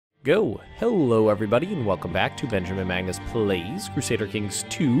Go! Hello everybody and welcome back to Benjamin Magnus Plays Crusader Kings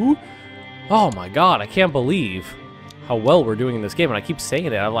 2. Oh my god, I can't believe how well we're doing in this game, and I keep saying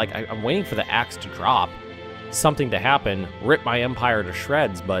it. I'm waiting for the axe to drop, something to happen, rip my empire to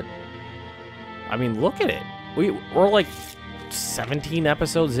shreds, but I mean, look at it. We're like 17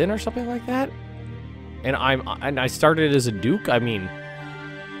 episodes in or something like that, and I started as a duke. I mean,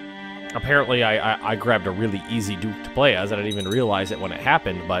 apparently I grabbed a really easy duke to play as. I didn't even realize it when it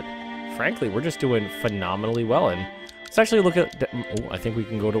happened, but frankly, we're just doing phenomenally well. And let's actually look at... Oh, I think we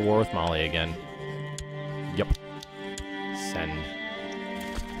can go to war with Mali again. Yep. Send.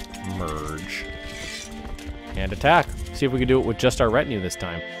 Merge. And attack. See if we can do it with just our retinue this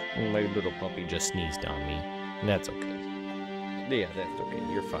time. My little puppy just sneezed on me. That's okay. Yeah, that's okay.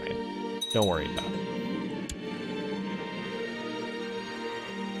 You're fine. Don't worry about it.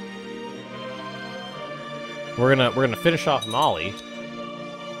 We're gonna finish off Mali.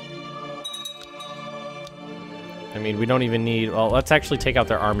 I mean, we don't even need... Well, let's actually take out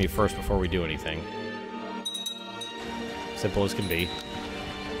their army first before we do anything. Simple as can be.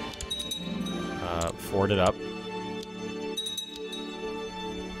 Ford it up.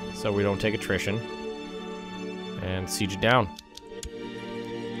 So we don't take attrition. And siege it down.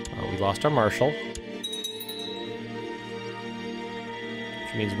 We lost our marshal.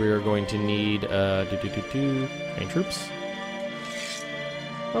 Which means we are going to need train troops.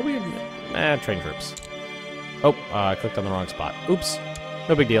 Well, train troops. Oh, I clicked on the wrong spot. Oops.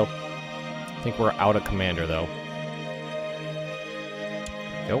 No big deal. I think we're out of commander, though.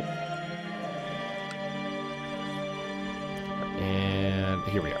 Go. And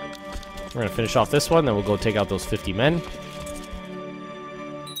here we are. We're going to finish off this one, then we'll go take out those 50 men.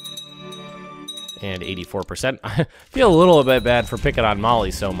 And 84%. I feel a little bit bad for picking on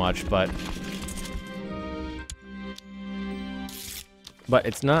Mali so much, but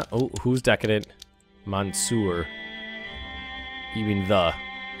it's not... Oh, who's decadent? Mansour. You mean the...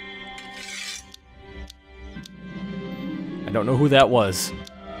 I don't know who that was.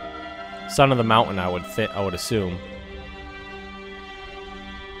 Son of the Mountain, I would assume.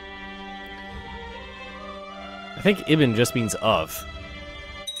 I think Ibn just means of.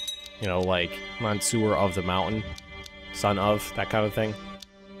 You know, like Mansour of the Mountain, son of, that kind of thing.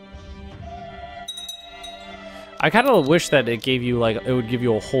 I kind of wish that it gave you, like, it would give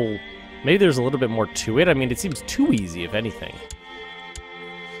you a whole... Maybe there's a little bit more to it. I mean, it seems too easy, if anything.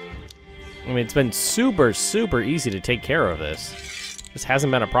 I mean, it's been super, super easy to take care of this. This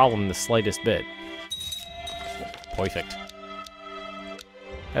hasn't been a problem in the slightest bit. Perfect.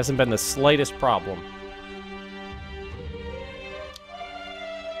 Hasn't been the slightest problem.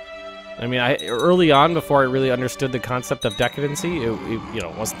 I mean, early on, before I really understood the concept of decadency, it you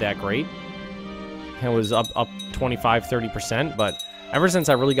know, wasn't that great. It was up 25, 30%, but ever since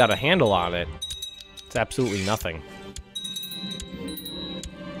I really got a handle on it, it's absolutely nothing.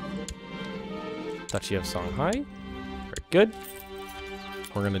 Duchy of Shanghai. Very good.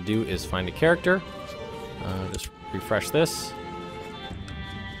 What we're going to do is find a character. Just refresh this.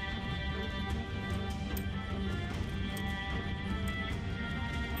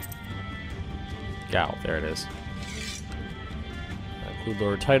 Gal, there it is. Include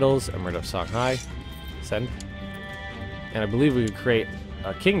lower titles, Emirate of Shanghai. Send. And I believe we could create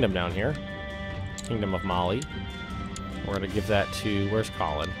a kingdom down here. Kingdom of Mali. We're going to give that to... Where's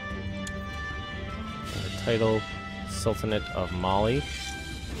Colin? Title, Sultanate of Mali.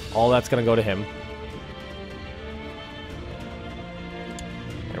 All that's going to go to him.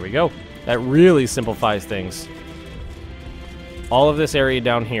 There we go. That really simplifies things. All of this area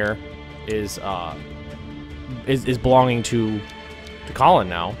down here is belonging to Colin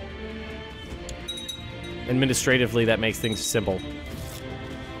now. Administratively, that makes things simple.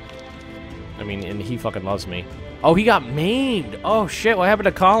 I mean, and he fucking loves me. Oh, he got maimed. Oh shit, what happened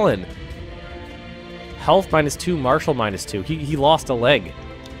to Colin? Health -2, martial -2. He lost a leg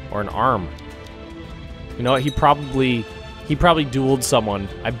or an arm. You know what? He probably dueled someone.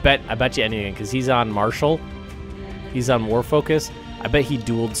 I bet you anything, because he's on martial. He's on war focus. I bet he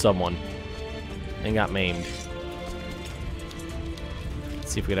dueled someone and got maimed.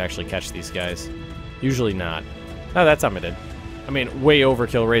 Let's see if we could actually catch these guys. Usually not. No, that's omitted. I mean, way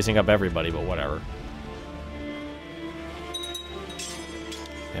overkill raising up everybody, but whatever.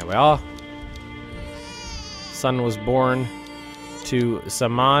 There we are. Son was born to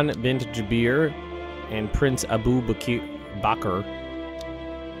Saman bint Jabir and Prince Abu Bakr.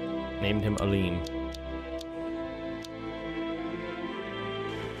 Named him Alim.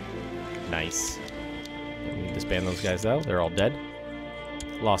 Nice. We need to disband those guys out. They're all dead.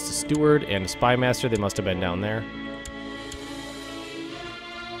 Lost a steward and a spy master. They must have been down there.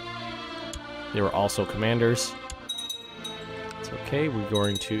 They were also commanders. It's okay. We're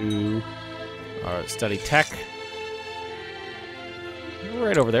going to study tech.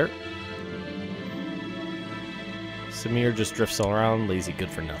 Right over there. Samir just drifts all around. Lazy, good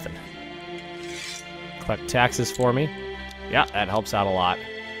for nothing. Collect taxes for me. Yeah, that helps out a lot.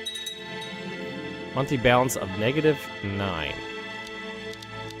 Monthly balance of -9.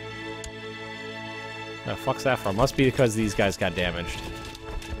 The fuck's that from? Must be because these guys got damaged.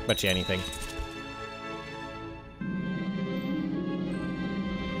 Bet you anything.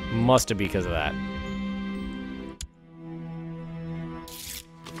 Must have been because of that.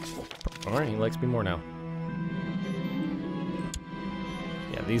 Alright, he likes me more now.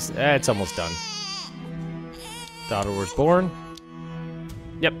 Yeah, these... it's almost done. Daughter was born.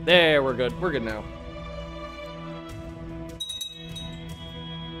 Yep, there, we're good. We're good now.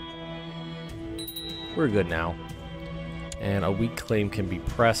 We're good now. And a weak claim can be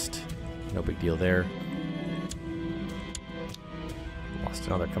pressed. No big deal there. Lost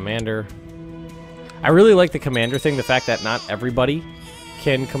another commander. I really like the commander thing, the fact that not everybody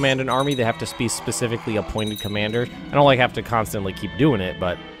can command an army. They have to be specifically appointed commanders. I don't like have to constantly keep doing it,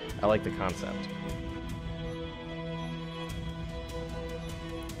 but I like the concept.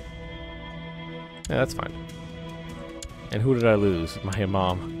 Yeah, that's fine. And who did I lose? My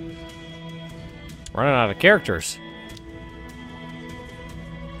mom. Running out of characters.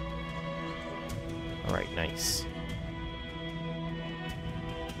 Alright, nice.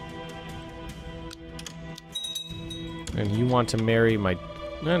 And you want to marry my...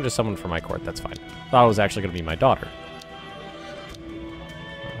 just someone from my court, that's fine. Thought it was actually going to be my daughter.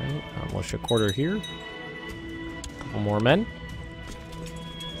 Alright, militia quarter here. Couple more men.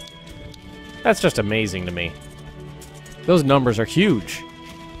 That's just amazing to me. Those numbers are huge.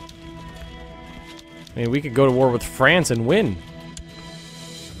 I mean, we could go to war with France and win.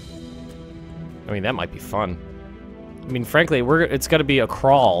 I mean, that might be fun. I mean, frankly, it's got to be a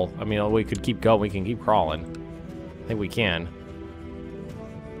crawl. I mean, we could keep going. We can keep crawling. I think we can.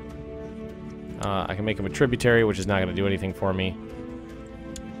 I can make him a tributary, which is not going to do anything for me.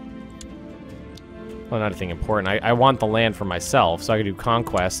 Well, not anything important. I want the land for myself, so I can do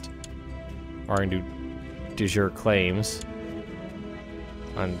conquest. Or I can do de jure claims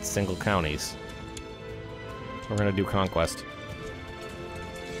on single counties. So we're going to do conquest.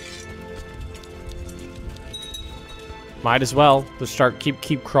 Might as well. Let's start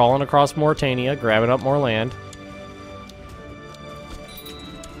keep crawling across Mauritania, grabbing up more land.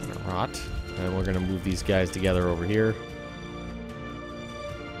 Rot. And we're going to move these guys together over here.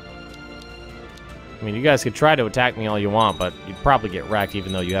 I mean, you guys could try to attack me all you want, but you'd probably get wrecked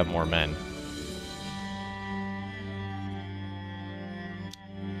even though you have more men.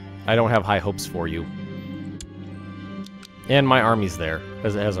 I don't have high hopes for you. And my army's there,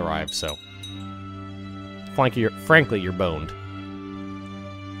 as it has arrived, so... Frankly, you're boned.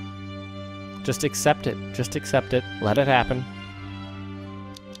 Just accept it. Just accept it. Let it happen.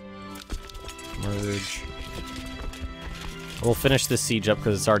 Merge. We'll finish this siege up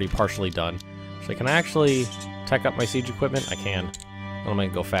because it's already partially done. So can I actually tech up my siege equipment? I can. That'll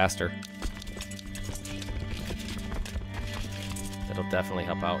make it go faster. That'll definitely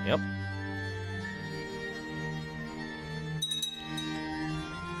help out. Yep.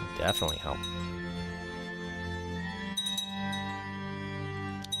 Definitely help.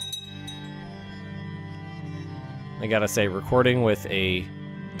 I gotta say, recording with a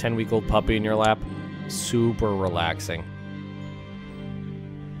 10-week-old puppy in your lap, super relaxing.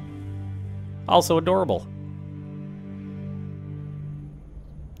 Also adorable.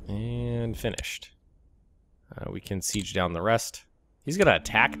 And finished. We can siege down the rest. He's gonna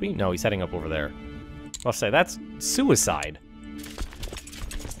attack me? No, he's heading up over there. I'll say, that's suicide.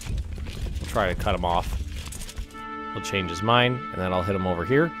 I'll try to cut him off. He'll change his mind, and then I'll hit him over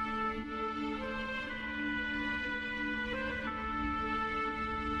here.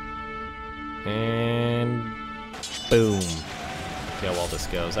 And boom. See how well this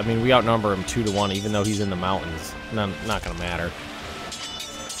goes. I mean, we outnumber him 2-1, even though he's in the mountains. Not gonna matter.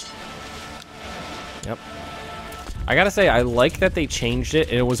 Yep. I gotta say, I like that they changed it,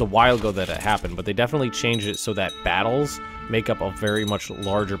 and it was a while ago that it happened, but they definitely changed it so that battles make up a very much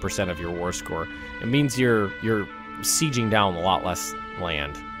larger percent of your war score. It means you're sieging down a lot less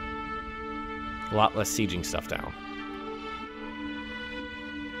land. A lot less sieging stuff down.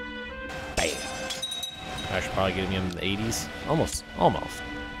 Bam. I should probably get him in the 80s. Almost.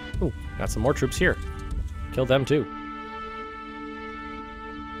 Ooh, got some more troops here. Killed them too.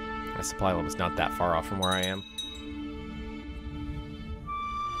 My supply level is not that far off from where I am.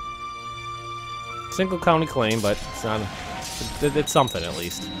 Single county claim, but it's not. It's something at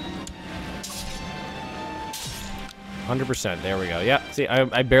least. 100%. There we go. Yeah, see,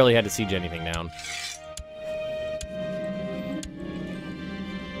 I barely had to siege anything down.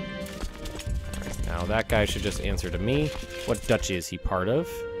 Alright, now that guy should just answer to me. What duchy is he part of?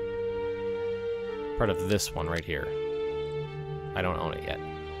 Part of this one right here. I don't own it yet.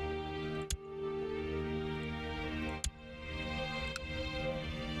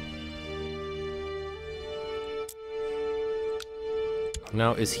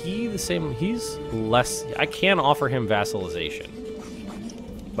 Now, is he the same? He's less... I can offer him vassalization,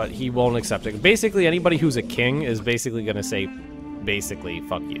 but he won't accept it. Basically, anybody who's a king is basically going to say, basically,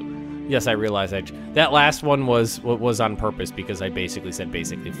 fuck you. Yes, I realize that last one was on purpose because I basically said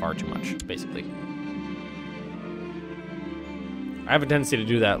basically far too much, basically. I have a tendency to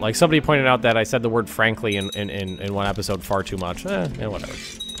do that. Like, somebody pointed out that I said the word frankly in one episode far too much. Yeah, whatever.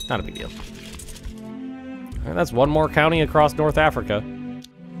 Not a big deal. And that's one more county across North Africa.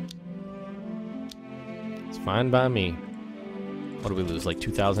 It's fine by me. What do we lose, like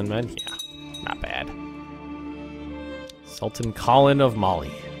 2,000 men? Yeah, not bad. Sultan Colin of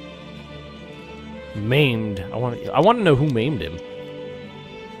Mali. Maimed. I want to know who maimed him.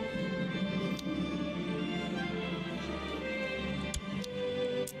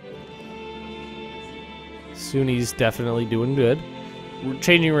 Sunni's definitely doing good. We're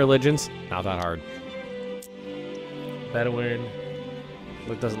changing religions, not that hard. Bedouin.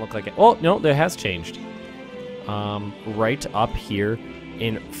 It doesn't look like it. Oh, no, it has changed. Right up here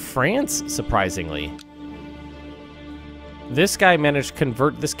in France, surprisingly. This guy managed to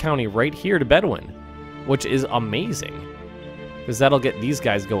convert this county right here to Bedouin, which is amazing. Because that'll get these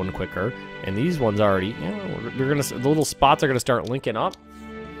guys going quicker. And these ones already, they're gonna, the little spots are going to start linking up.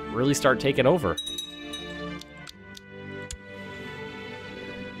 Really start taking over.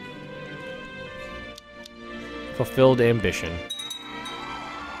 Fulfilled ambition.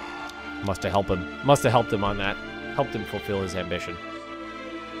 Must have helped him. Must have helped him on that. Helped him fulfill his ambition.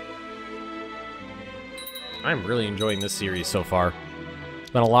 I'm really enjoying this series so far. It's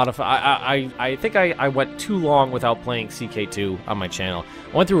been a lot of fun. I think I went too long without playing CK2 on my channel.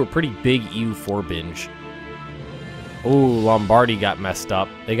 I went through a pretty big EU4 binge. Ooh, Lombardy got messed up.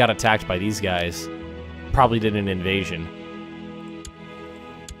 They got attacked by these guys. Probably did an invasion.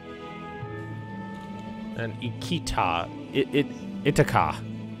 And Ithaca,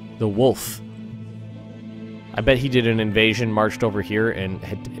 the wolf. I bet he did an invasion, marched over here, and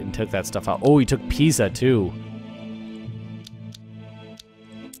took that stuff out. Oh, he took Pisa, too.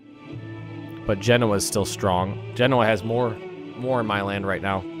 But Genoa's still strong. Genoa has more in my land right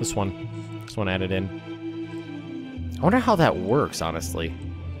now. This one added in. I wonder how that works, honestly.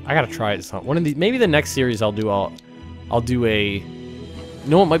 I gotta try it. One of these, maybe the next series I'll do a... You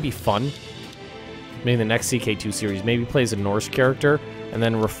know what might be fun? Maybe the next CK2 series, maybe plays a Norse character, and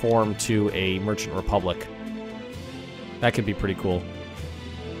then reform to a Merchant Republic. That could be pretty cool.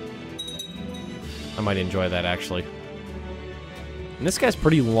 I might enjoy that, actually. And this guy's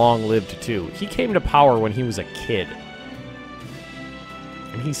pretty long-lived, too. He came to power when he was a kid.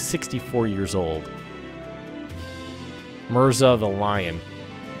 And he's 64 years old. Mirza the Lion.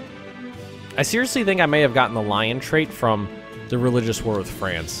 I seriously think I may have gotten the lion trait from the religious war with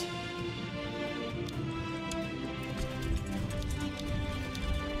France.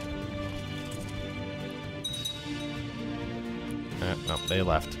 No, they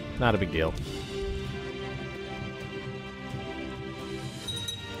left. Not a big deal.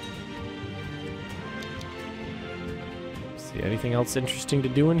 See anything else interesting to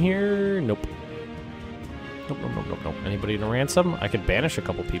do in here? Nope. Nope. Anybody to ransom? I could banish a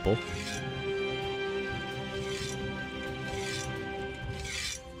couple people.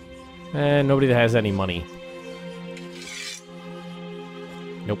 And nobody that has any money.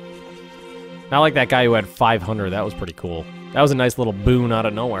 Nope. Not like that guy who had 500. That was pretty cool. That was a nice little boon out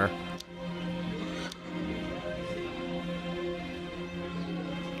of nowhere.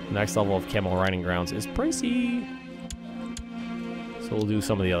 Next level of camel riding grounds is pricey. So we'll do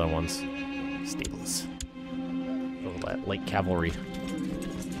some of the other ones. Stables. Light cavalry.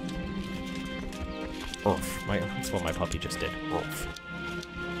 Oof. That's what my puppy just did. Oof.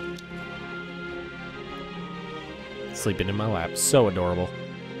 Sleeping in my lap. So adorable.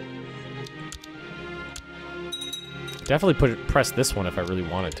 Definitely press this one if I really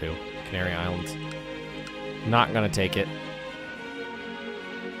wanted to. Canary Islands. Not gonna take it.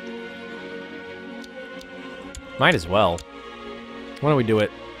 Might as well. Why don't we do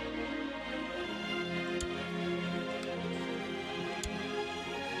it?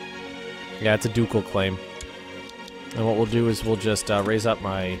 Yeah, it's a ducal claim. And what we'll do is we'll just raise up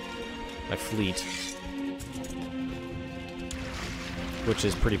my fleet. Which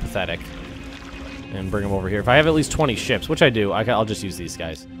is pretty pathetic. and bring them over here. If I have at least 20 ships, which I do, I'll just use these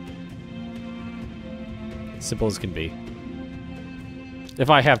guys. Simple as can be. If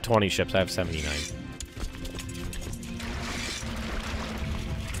I have 20 ships, I have 79.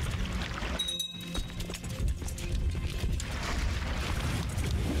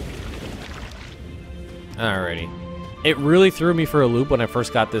 Alrighty. It really threw me for a loop when I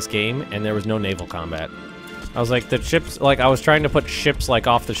first got this game, and there was no naval combat. I was like, the ships, like, I was trying to put ships, like,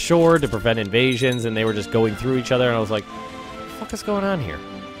 off the shore to prevent invasions, and they were just going through each other, and I was like, what the fuck is going on here?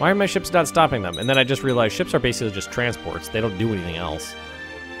 Why are my ships not stopping them? And then I just realized ships are basically just transports. They don't do anything else.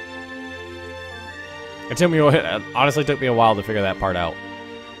 It honestly took me a while to figure that part out.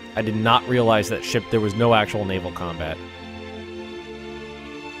 I did not realize that there was no actual naval combat.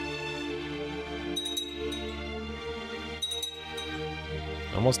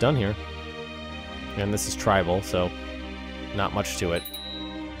 Almost done here. And this is tribal, so not much to it.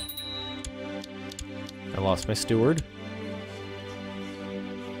 I lost my steward.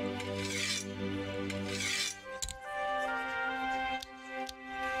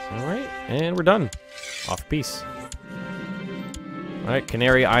 Alright, and we're done. Off peace. Alright,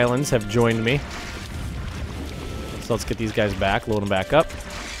 Canary Islands have joined me. So let's get these guys back, load them back up.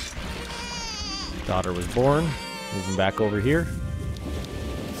 Daughter was born. Move them back over here.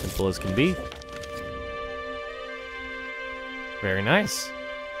 Simple as can be. Very nice.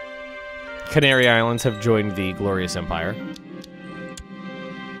 Canary Islands have joined the Glorious Empire.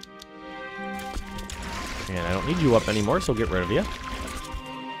 And I don't need you up anymore, so get rid of you.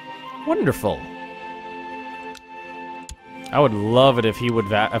 Wonderful. I would love it if he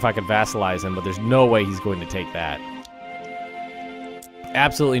would if I could vassalize him, but there's no way he's going to take that.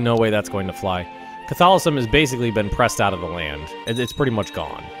 Absolutely no way that's going to fly. Catholicism has basically been pressed out of the land. It's pretty much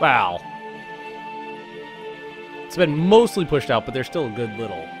gone. Wow. It's been mostly pushed out, but there's still a good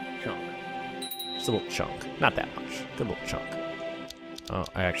little chunk. Just a little chunk. Not that much. Good little chunk. Oh,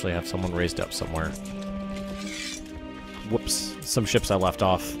 I actually have someone raised up somewhere. Whoops. Some ships I left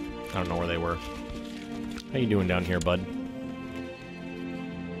off. I don't know where they were. How you doing down here, bud?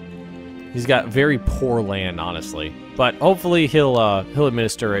 He's got very poor land, honestly. But hopefully he'll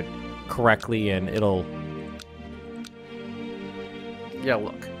administer it correctly and it'll... Yeah,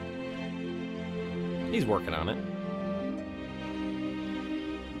 look. He's working on it.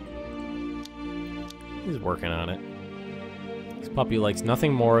 He's working on it. This puppy likes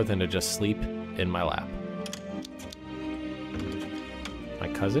nothing more than to just sleep in my lap. My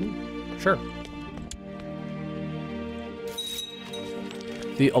cousin? Sure.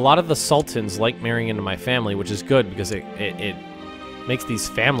 A lot of the sultans like marrying into my family, which is good because it makes these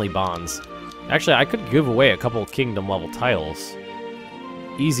family bonds. Actually, I could give away a couple kingdom level titles.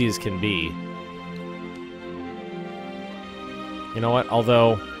 Easy as can be. You know what?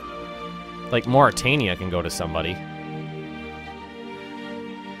 Although, like, Mauritania can go to somebody.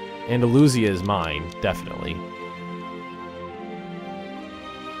 Andalusia is mine, definitely.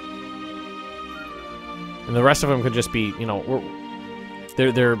 And the rest of them could just be, you know,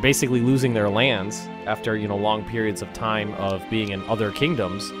 they're basically losing their lands after, you know, long periods of time of being in other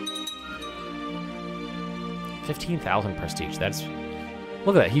kingdoms. 15,000 prestige. That's...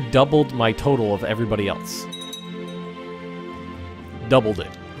 Look at that. He doubled my total of everybody else. Doubled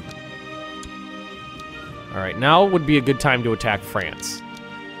it. Alright, now would be a good time to attack France.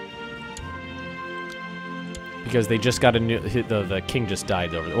 Because they just got a new... The king just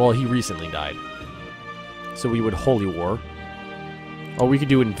died over there. Well, he recently died. So we would holy war. Oh, we could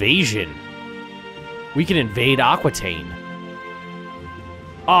do invasion. We can invade Aquitaine.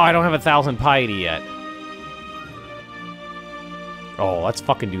 Oh, I don't have 1,000 piety yet. Oh, let's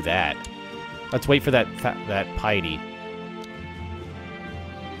fucking do that. Let's wait for that piety.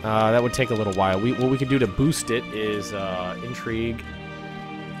 That would take a little while. What we could do to boost it is intrigue.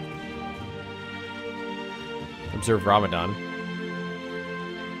 Observe Ramadan.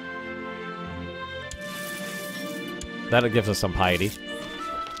 That gives us some piety.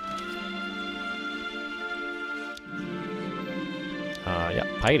 Yeah,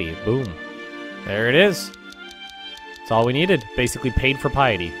 piety. Boom. There it is. That's all we needed. Basically paid for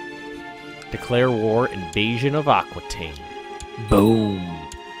piety. Declare war, invasion of Aquitaine. Boom.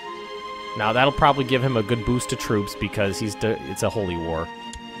 Now that'll probably give him a good boost to troops because it's a holy war.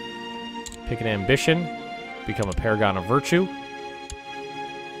 Pick an ambition. Become a paragon of virtue.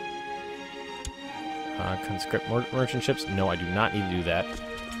 Conscript merchant ships. No, I do not need to do that.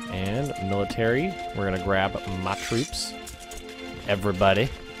 And military. We're going to grab my troops. Everybody.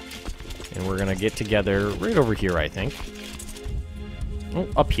 And we're going to get together right over here, I think. Oh,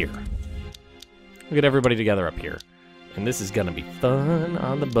 up here. We'll get everybody together up here. And this is going to be fun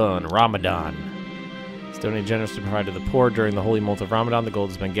on the bun. Ramadan. Let's donate generously to provide to the poor during the holy month of Ramadan. The gold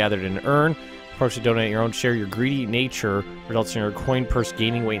has been gathered in an urn. Approach to donate your own share. Your greedy nature results in your coin purse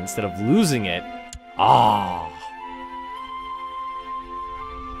gaining weight instead of losing it. Ah.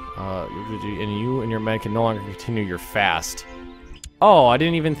 And you and your men can no longer continue your fast. Oh, I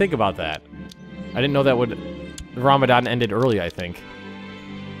didn't even think about that. I didn't know that would... Ramadan ended early, I think.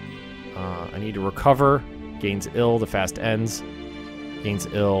 I need to recover. Gains ill. The fast ends. Gains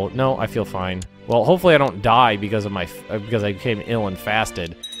ill. No, I feel fine. Well, hopefully I don't die because of because I became ill and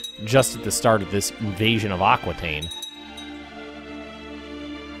fasted just at the start of this invasion of Aquitaine.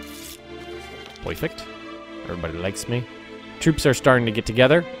 Perfect. Everybody likes me. Troops are starting to get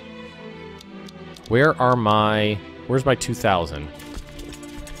together. Where's my 2,000?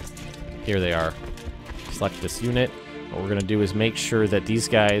 Here they are. Select this unit. What we're gonna do is make sure that these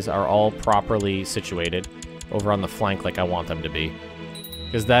guys are all properly situated over on the flank like I want them to be.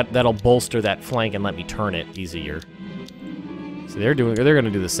 Because that'll bolster that flank and let me turn it easier. So they're gonna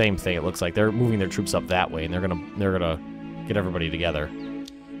do the same thing, it looks like. They're moving their troops up that way and they're gonna get everybody together.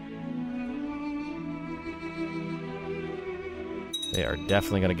 They are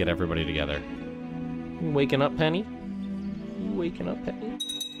definitely gonna get everybody together. You waking up, Penny? You waking up, Penny?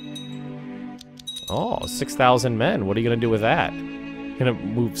 Oh, 6,000 men. What are you gonna do with that? Gonna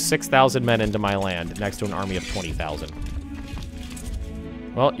move 6,000 men into my land next to an army of 20,000.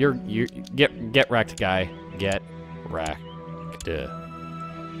 Well, you get wrecked, guy. Get wrecked. Get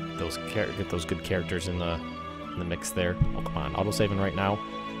those good characters in the mix there. Oh, come on, autosaving right now.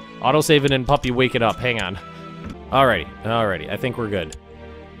 Autosaving and puppy, wake it up. Hang on. Alrighty. I think we're good.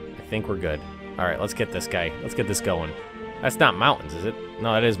 All right, let's get this guy. Let's get this going. That's not mountains, is it?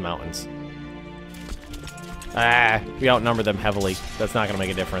 No, it is mountains. Ah, we outnumber them heavily. That's not gonna make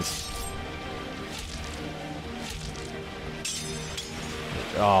a difference.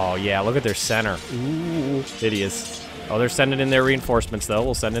 Oh, yeah, look at their center. Ooh, hideous. Oh, they're sending in their reinforcements, though.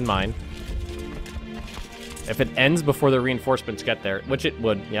 We'll send in mine. If it ends before the reinforcements get there, which it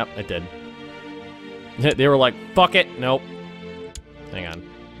would. Yep, it did. They were like, fuck it. Nope. Hang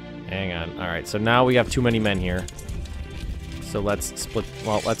on. All right, so now we have too many men here. So let's split.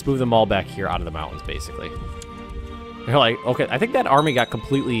 Well, let's move them all back here out of the mountains, basically. They're like, okay, I think that army got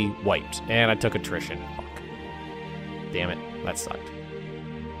completely wiped, and I took attrition. Fuck. Damn it, that sucked.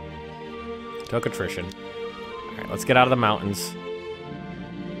 Took attrition. All right, let's get out of the mountains.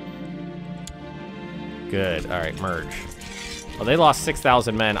 Good. All right, merge. Well, they lost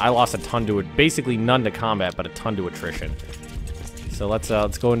 6,000 men. I lost a ton to it. Basically none to combat, but a ton to attrition. So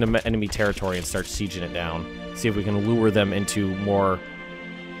let's go into enemy territory and start sieging it down. See if we can lure them into more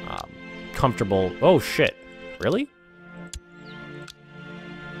comfortable. Oh shit! Really?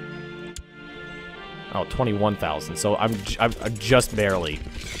 Oh, 21,000. So I'm just barely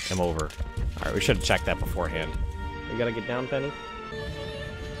am over. All right, we should have checked that beforehand. We gotta get down, Penny.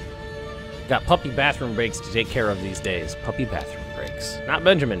 Got puppy bathroom breaks to take care of these days. Puppy bathroom breaks. Not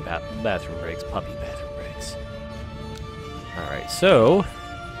Benjamin bathroom breaks, puppy bathroom breaks. Alright, so...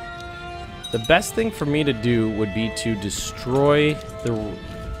 the best thing for me to do would be to destroy the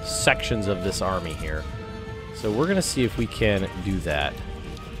sections of this army here. So we're gonna see if we can do that.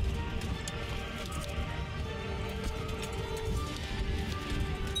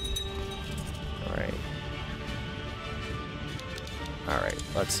 Alright,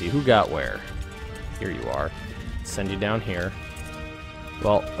 let's see. Who got where? Here you are. Send you down here.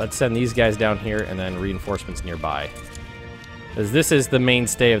 Well, let's send these guys down here and then reinforcements nearby. Because this is the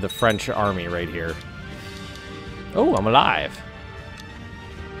mainstay of the French army right here. Oh, I'm alive.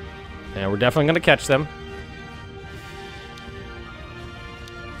 And we're definitely going to catch them.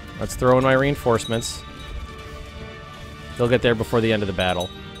 Let's throw in my reinforcements. They'll get there before the end of the battle.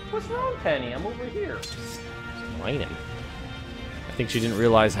 What's wrong, Penny? I'm over here. She's whining. I think she didn't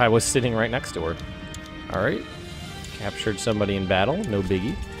realize I was sitting right next to her. Alright. Captured somebody in battle. No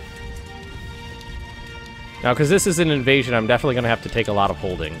biggie. Now, because this is an invasion, I'm definitely going to have to take a lot of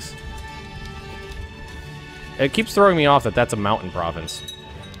holdings. It keeps throwing me off that that's a mountain province.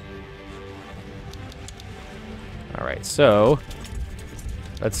 Alright, so...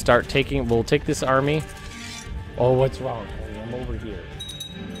 let's start taking... we'll take this army. Oh, what's wrong? I'm over here.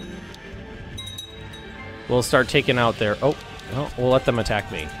 We'll start taking out their... oh. No, we'll let them attack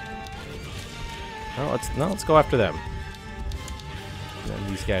me. No, let's go after them. And then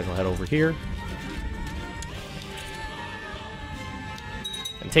these guys will head over here.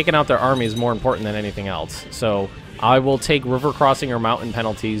 And taking out their army is more important than anything else. So I will take river crossing or mountain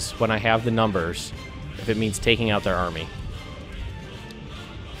penalties when I have the numbers, if it means taking out their army.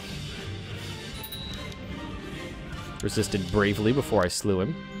 Resisted bravely before I slew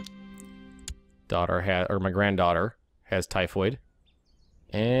him. my granddaughter has typhoid.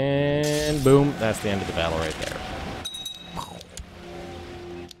 And boom, that's the end of the battle right there.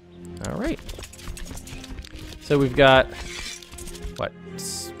 All right. So we've got, what,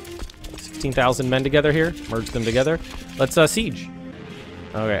 16,000 men together here? Merge them together. Let's siege.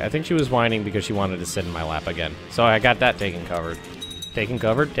 Okay, I think she was whining because she wanted to sit in my lap again. So I got that taken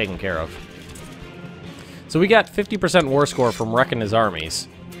care of. So we got 50% war score from wrecking his armies.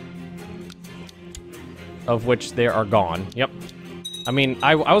 Of which they are gone. Yep. I mean,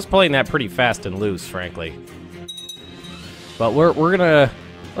 I was playing that pretty fast and loose, frankly. But we're gonna...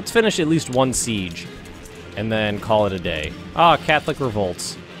 Let's finish at least one siege. And then call it a day. Ah, Catholic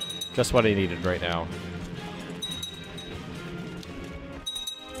revolts. Just what I needed right now.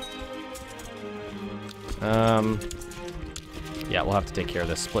 Yeah, we'll have to take care of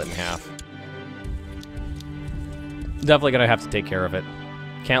this split in half. Definitely gonna have to take care of it.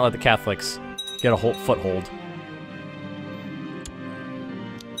 Can't let the Catholics get a whole foothold.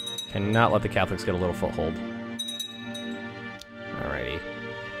 Cannot let the Catholics get a little foothold. Alrighty.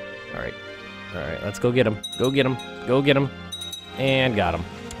 Alright. Alright, let's go get him. Go get him. Go get him. And got him.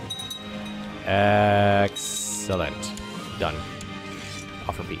 Excellent. Done.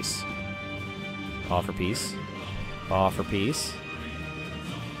 Offer peace. Offer peace. Offer peace.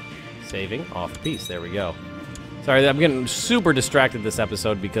 Saving. Offer peace. There we go. Sorry, I'm getting super distracted this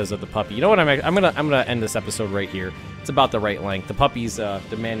episode because of the puppy. You know what? I'm gonna end this episode right here. It's about the right length. The puppy's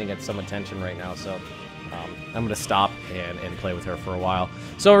demanding some attention right now, so I'm gonna stop and play with her for a while.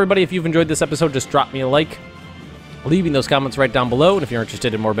 So everybody, if you've enjoyed this episode, just drop me a like, leaving those comments right down below. And if you're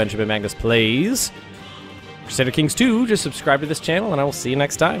interested in more Benjamin Magnus plays Crusader Kings 2, just subscribe to this channel, and I will see you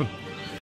next time.